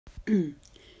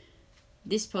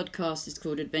This podcast is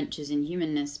called Adventures in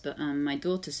Humanness, but my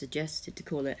daughter suggested to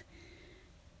call it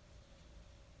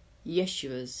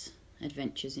Yeshua's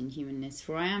Adventures in Humanness,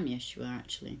 for I am Yeshua,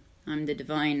 actually. I'm the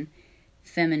divine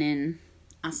feminine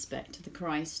aspect of the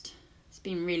Christ. It's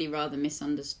been really rather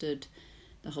misunderstood,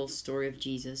 the whole story of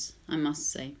Jesus, I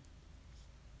must say.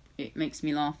 It makes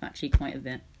me laugh actually quite a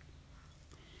bit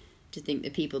to think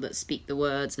the people that speak the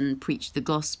words and preach the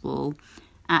gospel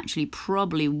actually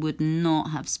probably would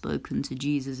not have spoken to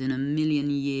Jesus in a million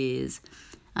years.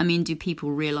 I mean, do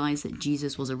people realise that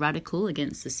Jesus was a radical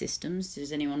against the systems?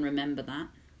 Does anyone remember that?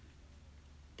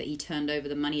 That he turned over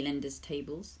the moneylenders'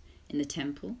 tables in the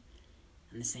temple?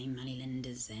 And the same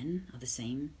moneylenders then are the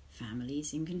same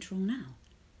families in control now.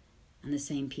 And the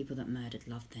same people that murdered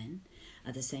love then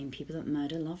are the same people that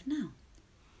murder love now.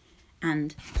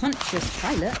 And Pontius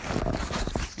Pilate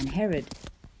and Herod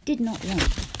did not want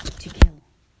to kill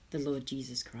the Lord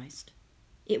Jesus Christ.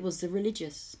 It was the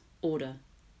religious order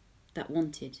that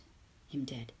wanted him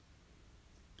dead.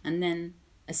 And then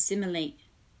assimilate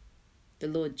the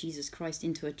Lord Jesus Christ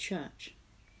into a church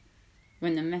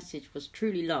when the message was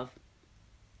truly love.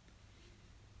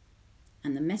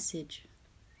 And the message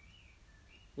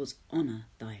was honour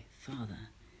thy father,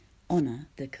 honour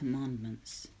the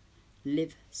commandments,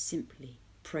 live simply,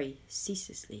 pray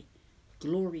ceaselessly,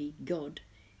 glory God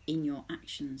in your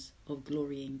actions of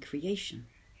glorying creation.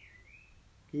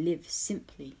 Live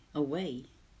simply away.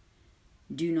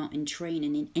 Do not entrain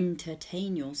and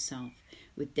entertain yourself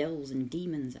with devils and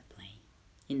demons at play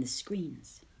in the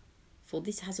screens, for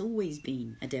this has always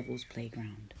been a devil's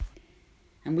playground,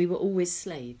 and we were always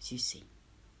slaves, you see.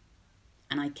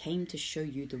 And I came to show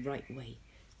you the right way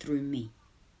through me,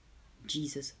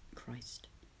 Jesus Christ,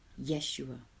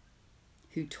 Yeshua,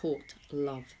 who taught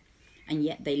love, and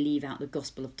yet they leave out the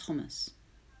Gospel of Thomas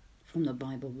from the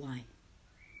Bible. Why?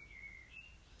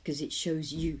 Because it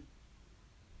shows you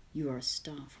are a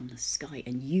star from the sky,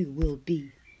 and you will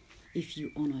be if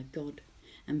you honour God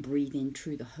and breathe in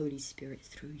through the Holy Spirit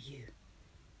through you.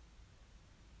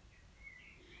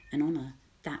 And honour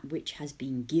that which has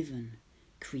been given,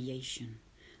 creation.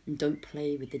 And don't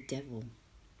play with the devil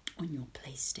on your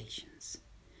PlayStations.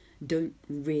 Don't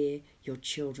rear your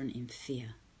children in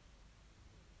fear.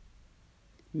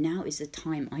 Now is the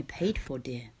time I paid for,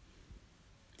 dear.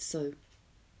 So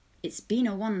it's been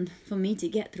a one for me to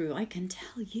get through, I can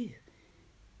tell you.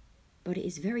 But it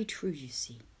is very true, you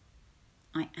see.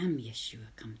 I am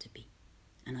Yeshua come to be.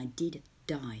 And I did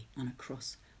die on a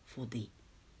cross for thee.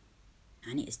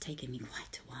 And it has taken me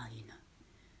quite a while, you know,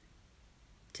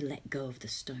 to let go of the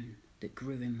stone that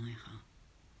grew in my heart.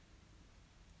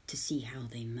 To see how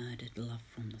they murdered love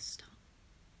from the start.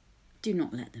 Do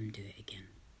not let them do it again.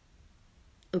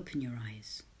 Open your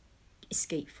eyes.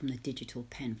 Escape from the digital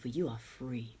pen, for you are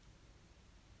free.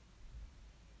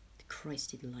 The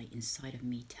Christed light inside of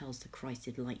me tells the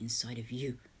Christed light inside of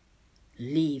you.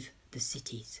 Leave the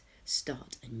cities.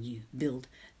 Start anew. Build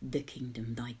the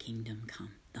kingdom. Thy kingdom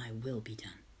come. Thy will be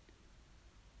done.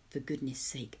 For goodness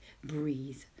sake,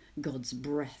 breathe God's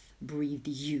breath. Breathe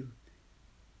you.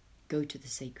 Go to the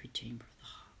sacred chamber of the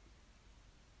heart.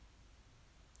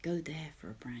 Go there for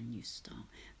a brand new start.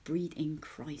 Breathe in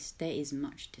Christ. There is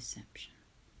much deception.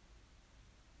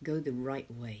 Go the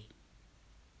right way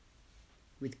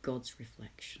with God's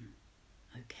reflection.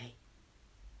 Okay?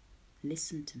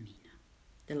 Listen to me now.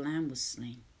 The lamb was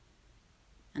slain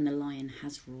and the lion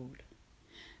has roared.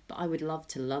 But I would love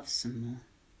to love some more,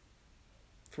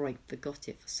 for I forgot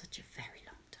it for such a very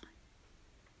long time.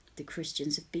 The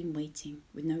Christians have been waiting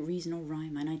with no reason or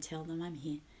rhyme, and I tell them I'm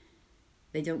here.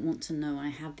 They don't want to know I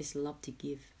have this love to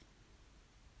give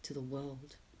to the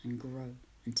world and grow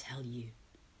and tell you,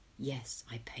 yes,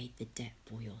 I paid the debt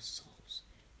for your souls.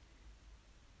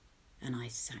 And I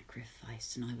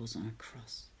sacrificed and I was on a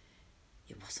cross.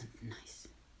 It wasn't nice.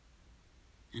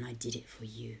 And I did it for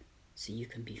you so you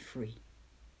can be free.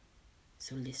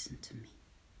 So listen to me.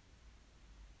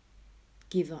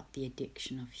 Give up the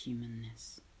addiction of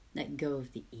humanness. Let go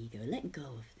of the ego. Let go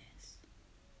of this.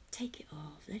 Take it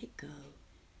off. Let it go.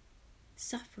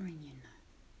 Suffering, you know.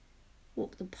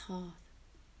 Walk the path.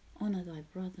 Honour thy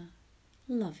brother.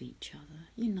 Love each other.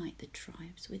 Unite the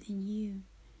tribes within you.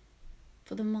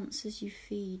 For the monsters you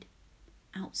feed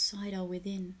outside are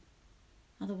within.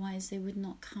 Otherwise they would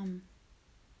not come.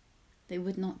 They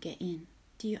would not get in.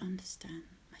 Do you understand,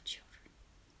 my children?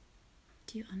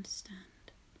 Do you understand?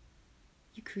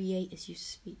 You create as you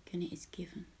speak, and it is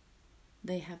given.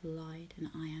 They have lied, and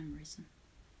I am risen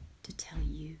to tell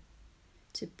you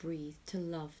to breathe, to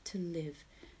love, to live.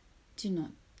 Do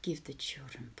not give the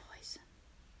children poison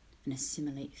and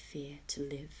assimilate fear to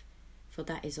live for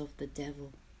that is of the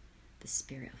devil, the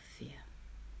spirit of fear.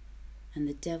 And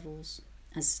the devils,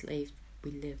 as slaves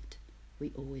we lived,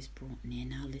 we always brought near.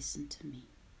 Now listen to me.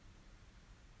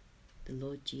 The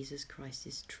Lord Jesus Christ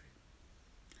is true,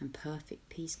 and perfect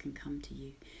peace can come to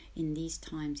you in these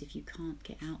times. If you can't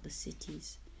get out the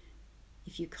cities,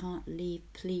 if you can't leave,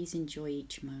 please enjoy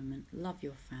each moment. Love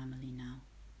your family now.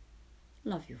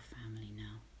 Love your family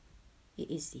now. It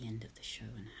is the end of the show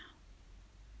and how.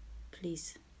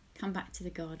 Please come back to the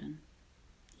garden.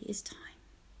 It is time.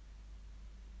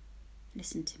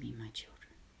 Listen to me, my children.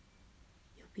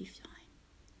 You'll be fine.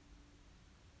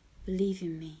 Believe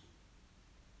in me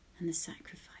and the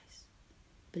sacrifice.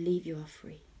 Believe you are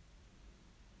free.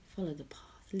 Follow the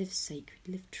path. Live sacred.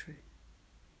 Live true.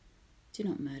 Do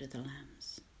not murder the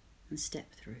lambs and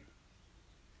step through.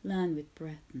 Learn with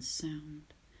breath and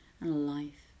sound and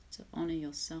life to honour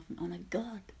yourself and honour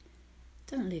God.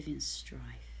 Don't live in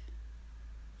strife.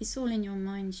 It's all in your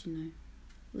minds, you know.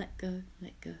 Let go,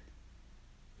 let go,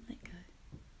 let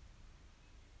go.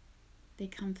 They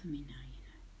come for me now, you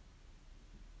know.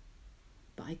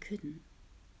 But I couldn't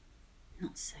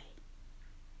not say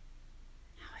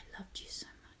how I loved you so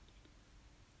much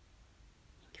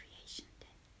in creation day.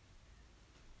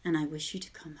 And I wish you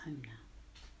to come home now.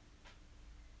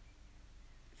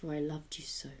 For I loved you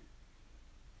so.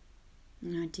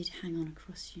 And I did hang on a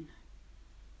cross, you know.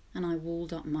 And I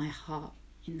walled up my heart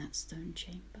in that stone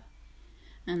chamber.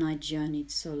 And I journeyed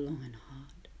so long and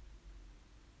hard,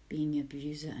 being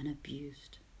abuser and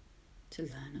abused, to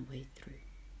learn a way through.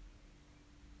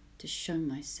 To show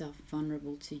myself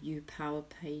vulnerable to you, power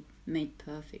paid, made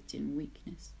perfect in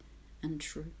weakness and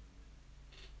true.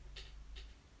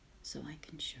 So I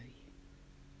can show you.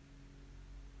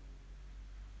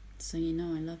 So you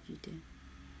know I love you, dear.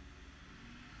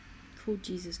 Call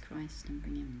Jesus Christ and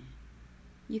bring him near.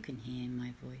 You can hear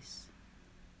my voice.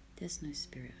 There's no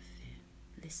spirit of fear.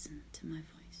 Listen to my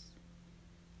voice.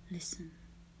 Listen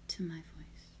to my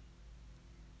voice.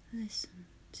 Listen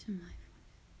to my voice.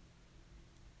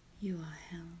 You are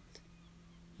held.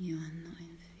 You are not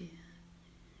in fear.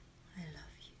 I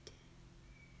love you, dear.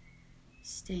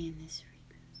 Stay in this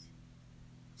frequency.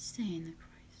 Stay in the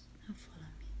Christ. Now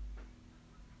follow me.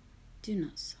 Do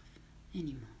not suffer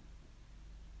anymore.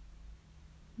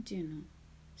 Do not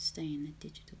stay in the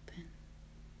digital pen.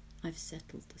 I've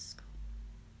settled the score.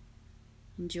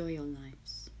 Enjoy your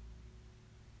lives.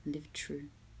 Live true.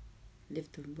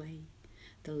 Live the way,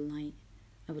 the light.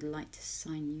 I would like to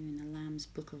sign you in the Lamb's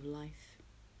Book of Life.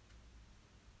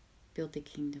 Build the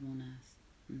kingdom on earth,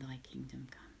 and thy kingdom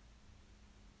come.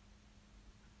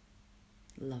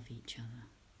 Love each other.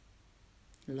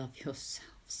 Love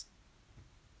yourselves.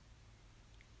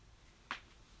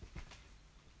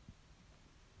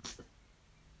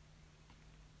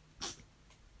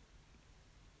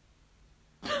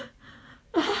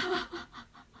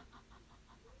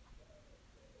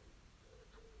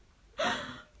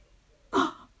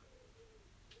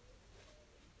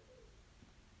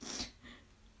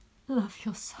 Love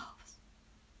yourselves.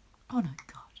 Honour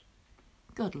God.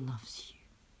 God loves you.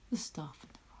 The staff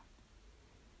and the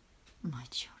rod. My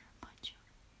children, my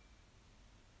children.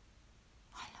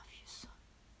 I love you so.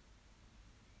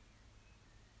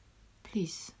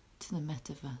 Please, to the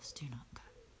metaverse, do not go.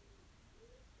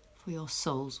 For your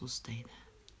souls will stay there.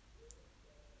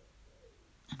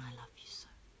 And I love you so.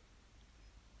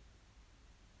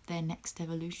 Their next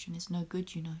evolution is no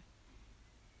good, you know.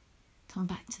 Come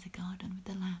back to the garden with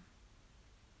the lamb.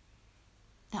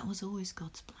 That was always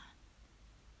God's plan.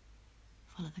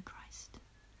 Follow the Christ.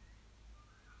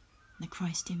 The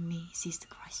Christ in me sees the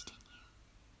Christ in you.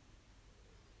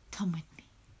 Come with me.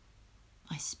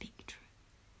 I speak true.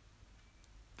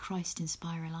 Christ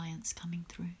Inspire Alliance coming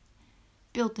through.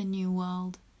 Build the new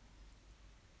world.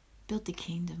 Build the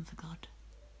kingdom for God.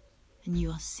 And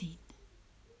you are seen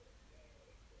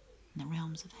in the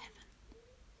realms of heaven.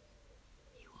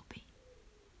 You will be.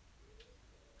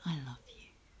 I love you.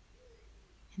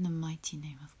 In the mighty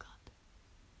name of God.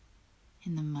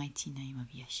 In the mighty name of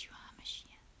Yeshua HaMashiach.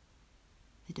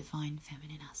 The divine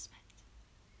feminine aspect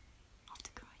of the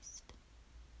Christ.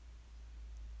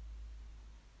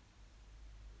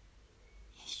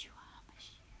 Yeshua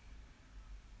HaMashiach.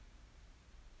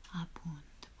 Abun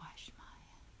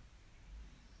Tawashmaya.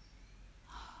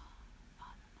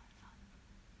 Father, my Father.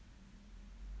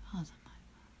 Father, my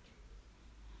Father.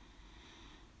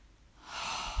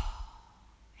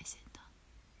 Is it done?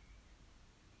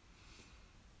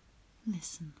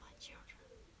 Listen, my children.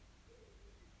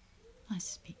 I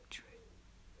speak true.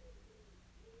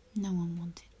 No one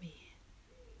wanted me here,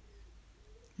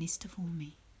 least of all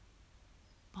me,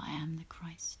 but I am the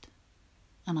Christ,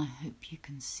 and I hope you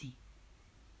can see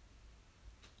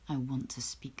I want to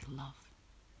speak love,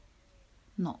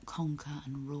 not conquer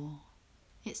and roar.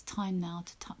 It's time now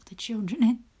to tuck the children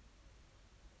in.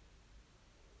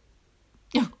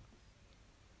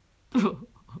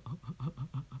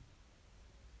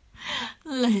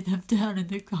 Lay them down in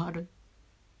the garden.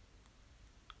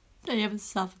 They have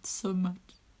suffered so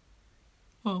much.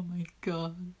 Oh my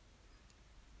God.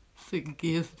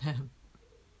 Forgive them.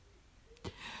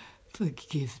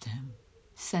 Forgive them.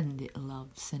 Send it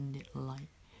love, send it light.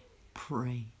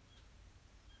 Pray.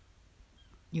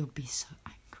 You'll be so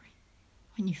angry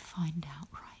when you find out,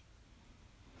 right?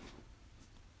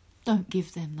 Don't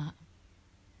give them that.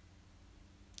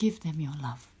 Give them your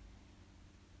love.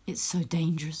 It's so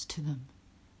dangerous to them.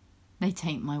 They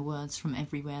take my words from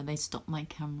everywhere. They stop my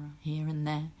camera here and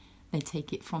there. They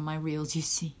take it from my reels, you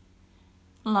see.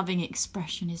 Loving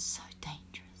expression is so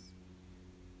dangerous.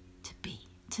 To be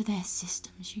to their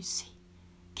systems, you see.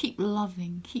 Keep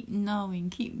loving, keep knowing,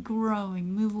 keep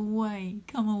growing. Move away,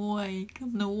 come away,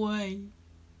 come away.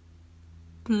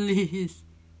 Please.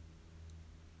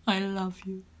 I love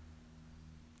you.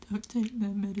 Don't take their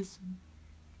medicine.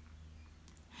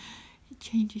 It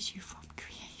changes you from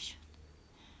creation.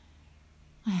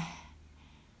 I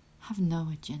have no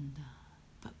agenda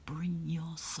but bring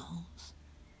your souls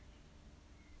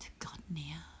to God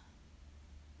near.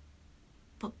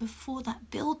 But before that,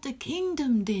 build the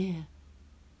kingdom, dear.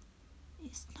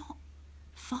 It's not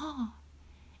far.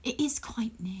 It is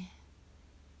quite near.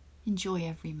 Enjoy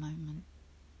every moment.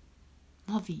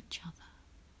 Love each other.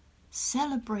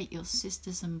 Celebrate your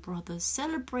sisters and brothers.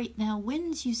 Celebrate their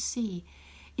wins, you see.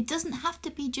 It doesn't have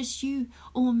to be just you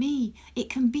or me. It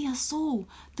can be us all.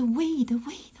 The we, the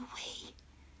we, the we.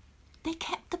 They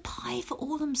kept the pie for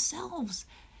all themselves.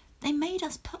 They made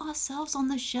us put ourselves on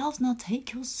the shelves. Now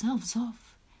take yourselves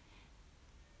off.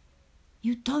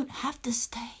 You don't have to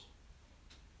stay.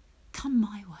 Come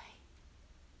my way.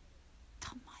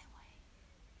 Come my way.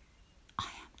 I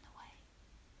am the way.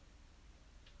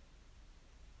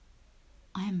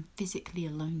 I am physically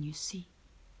alone, you see.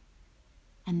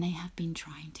 And they have been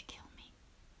trying to kill me.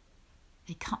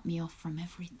 They cut me off from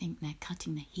everything. They're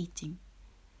cutting the heating.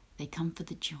 They come for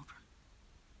the children.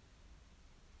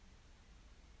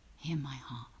 Hear my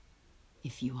heart,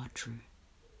 if you are true.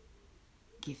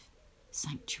 Give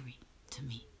sanctuary to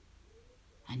me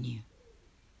and you.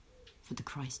 For the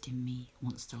Christ in me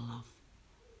wants to love.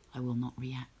 I will not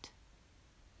react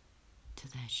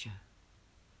to their show.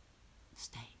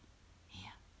 Stay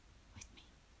here with me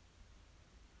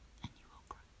and you will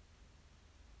grow.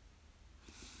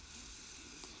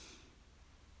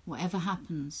 Whatever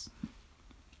happens,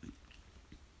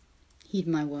 heed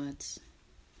my words.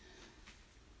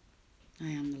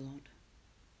 I am the Lord.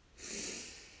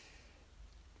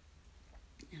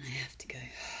 And I have to go.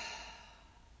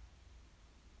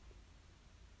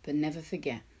 But never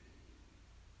forget,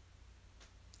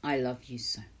 I love you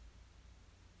so.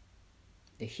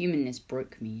 The humanness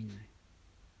broke me, you know.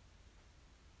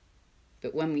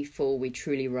 But when we fall, we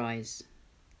truly rise.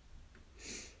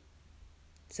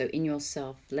 So in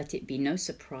yourself, let it be no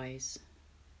surprise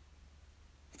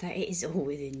that it is all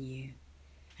within you.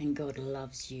 And God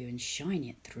loves you, and shine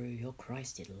it through your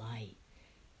Christed light.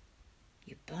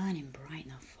 You're burning bright,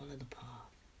 now follow the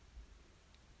path.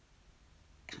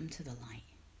 Come to the light.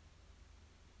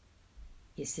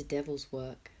 It's the devil's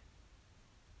work,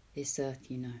 this earth,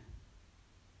 you know.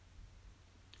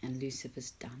 And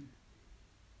Lucifer's done.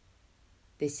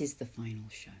 This is the final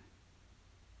show.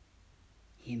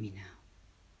 Hear me now.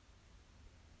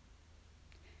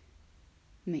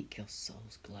 Make your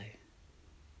souls glow.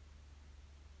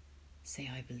 Say,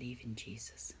 I believe in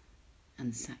Jesus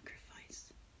and the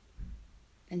sacrifice.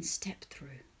 Then step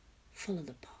through, follow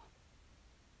the path.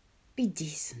 Be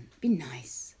decent, be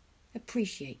nice,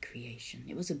 appreciate creation.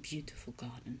 It was a beautiful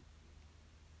garden.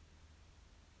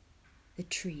 The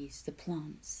trees, the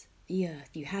plants, the earth,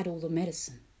 you had all the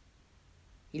medicine.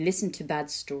 You listened to bad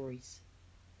stories.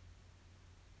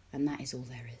 And that is all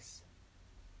there is.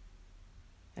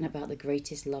 And about the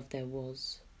greatest love there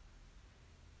was,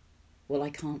 well, I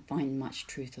can't find much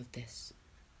truth of this.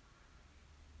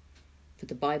 For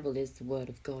the Bible is the word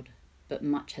of God, but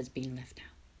much has been left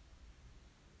out.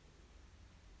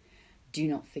 Do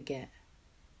not forget,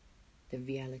 the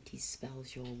reality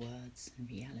spells your words and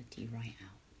reality right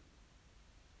out.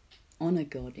 Honour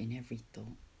God in every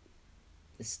thought,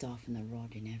 the staff and the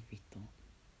rod in every thought.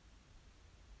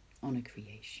 Honour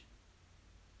creation.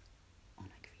 Honour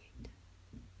Creator.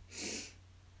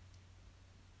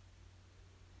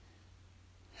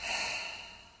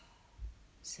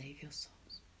 Save your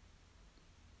souls.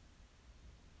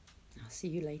 I'll see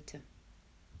you later.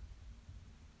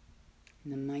 In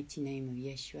the mighty name of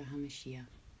Yeshua HaMashiach,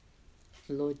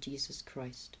 Lord Jesus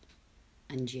Christ,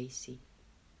 and JC,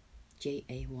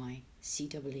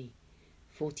 JAYCEE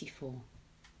 44.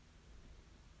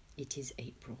 It is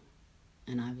April,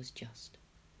 and I was just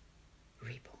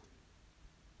reborn.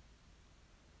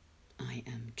 I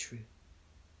am true.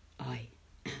 I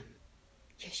am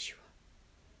Yeshua.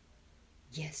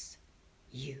 Yes,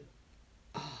 you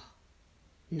are.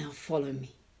 Now follow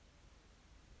me.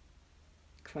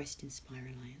 Christ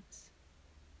Inspire Alliance.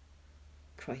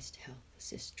 Christ Health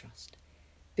Assist Trust.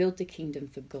 Build the kingdom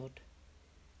for God.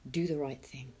 Do the right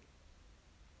thing.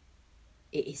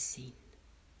 It is seen.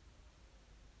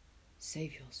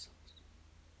 Save your souls.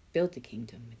 Build the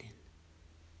kingdom within.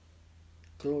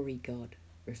 Glory God.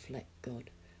 Reflect God.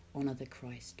 Honor the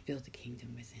Christ. Build the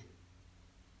kingdom within.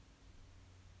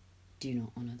 Do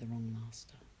not honor the wrong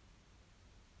master.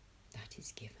 That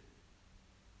is given.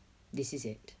 This is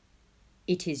it.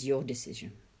 It is your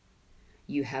decision.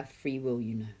 You have free will,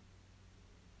 you know.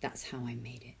 That's how I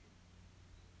made it.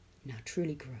 Now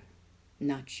truly grow.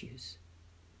 Now choose.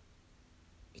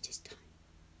 It is time.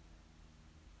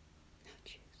 Now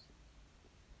choose.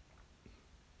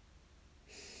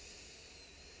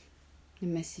 The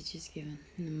message is given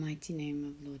in the mighty name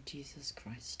of Lord Jesus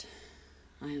Christ.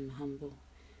 I am humble.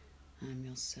 I am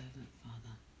your servant,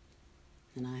 Father.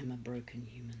 And I am a broken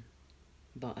human.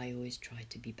 But I always try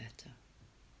to be better.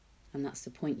 And that's the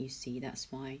point, you see. That's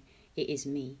why it is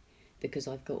me. Because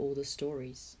I've got all the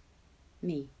stories.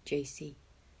 Me, JC.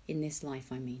 In this life,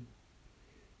 I mean.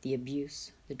 The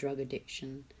abuse, the drug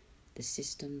addiction, the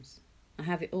systems. I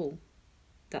have it all.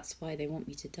 That's why they want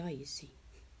me to die, you see.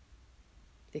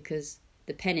 Because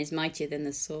the pen is mightier than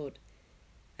the sword.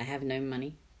 I have no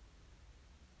money.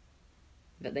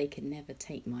 But they can never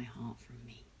take my heart from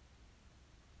me.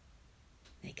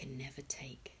 They can never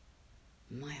take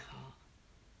my heart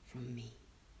from me.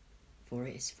 For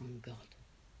it is from God.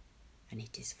 And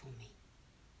it is for me.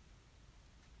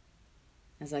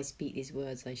 As I speak these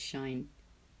words, I shine.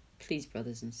 Please,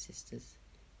 brothers and sisters,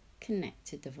 connect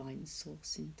to divine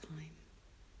source in time.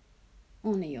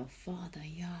 Honor your Father,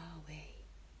 Yahweh,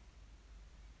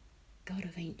 God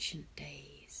of ancient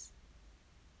days.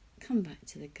 Come back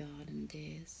to the garden,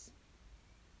 dears.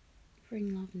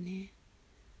 Bring love near.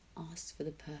 Ask for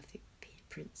the perfect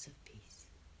Prince of Peace.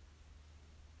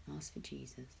 Ask for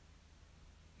Jesus.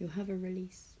 You'll have a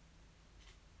release.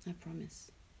 I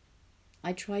promise.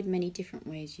 I tried many different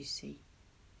ways, you see,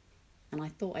 and I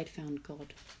thought I'd found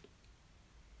God,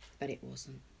 but it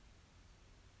wasn't.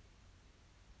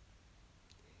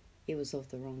 It was of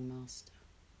the wrong master,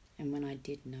 and when I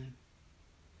did know,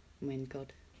 when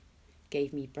God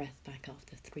gave me breath back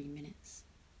after 3 minutes,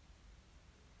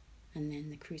 and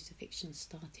then the crucifixion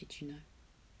started, you know,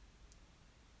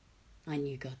 I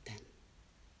knew God then,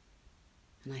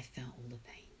 and I felt all the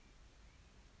pain.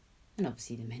 And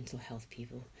obviously the mental health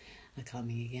people are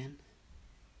coming again.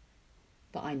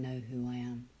 But I know who I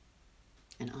am,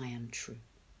 and I am true.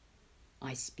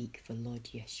 I speak for Lord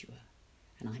Yeshua,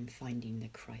 and I'm finding the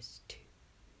Christ too.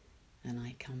 And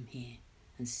I come here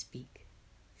and speak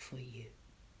for you.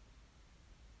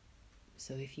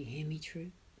 So if you hear me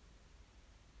true,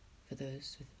 for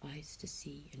those with eyes to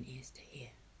see and ears to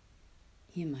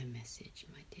hear my message,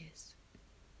 my dears.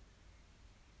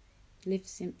 Live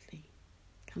simply.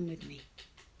 Come with me.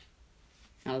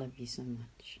 I love you so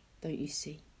much. Don't you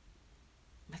see?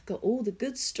 I've got all the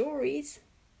good stories.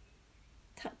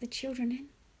 Tuck the children in.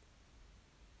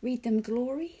 Read them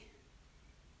glory,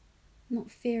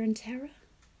 not fear and terror.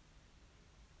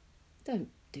 Don't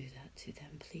do that to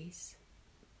them, please.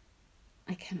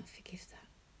 I cannot forgive that.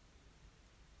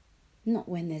 Not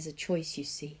when there's a choice, you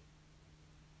see.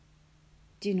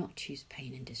 Do not choose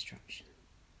pain and destruction.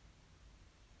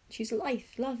 Choose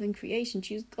life, love, and creation.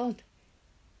 Choose God.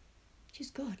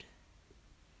 Choose God.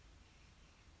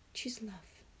 Choose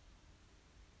love.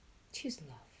 Choose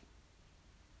love.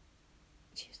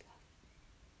 Choose love.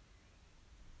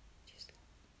 Choose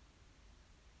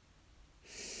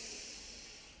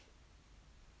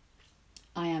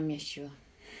love. I am Yeshua.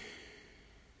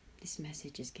 This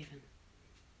message is given.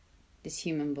 This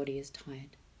human body is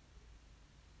tired.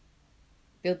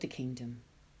 Build the kingdom.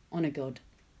 Honor God.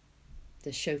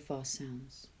 The shofar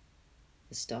sounds,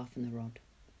 the staff and the rod.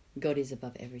 God is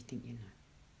above everything, you know.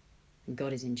 And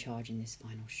God is in charge in this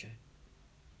final show.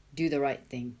 Do the right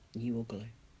thing and you will glow.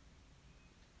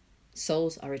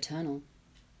 Souls are eternal,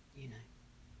 you know.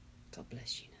 God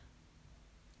bless you now.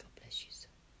 God bless you, sir.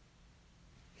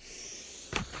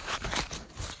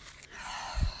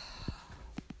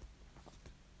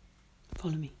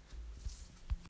 Follow me.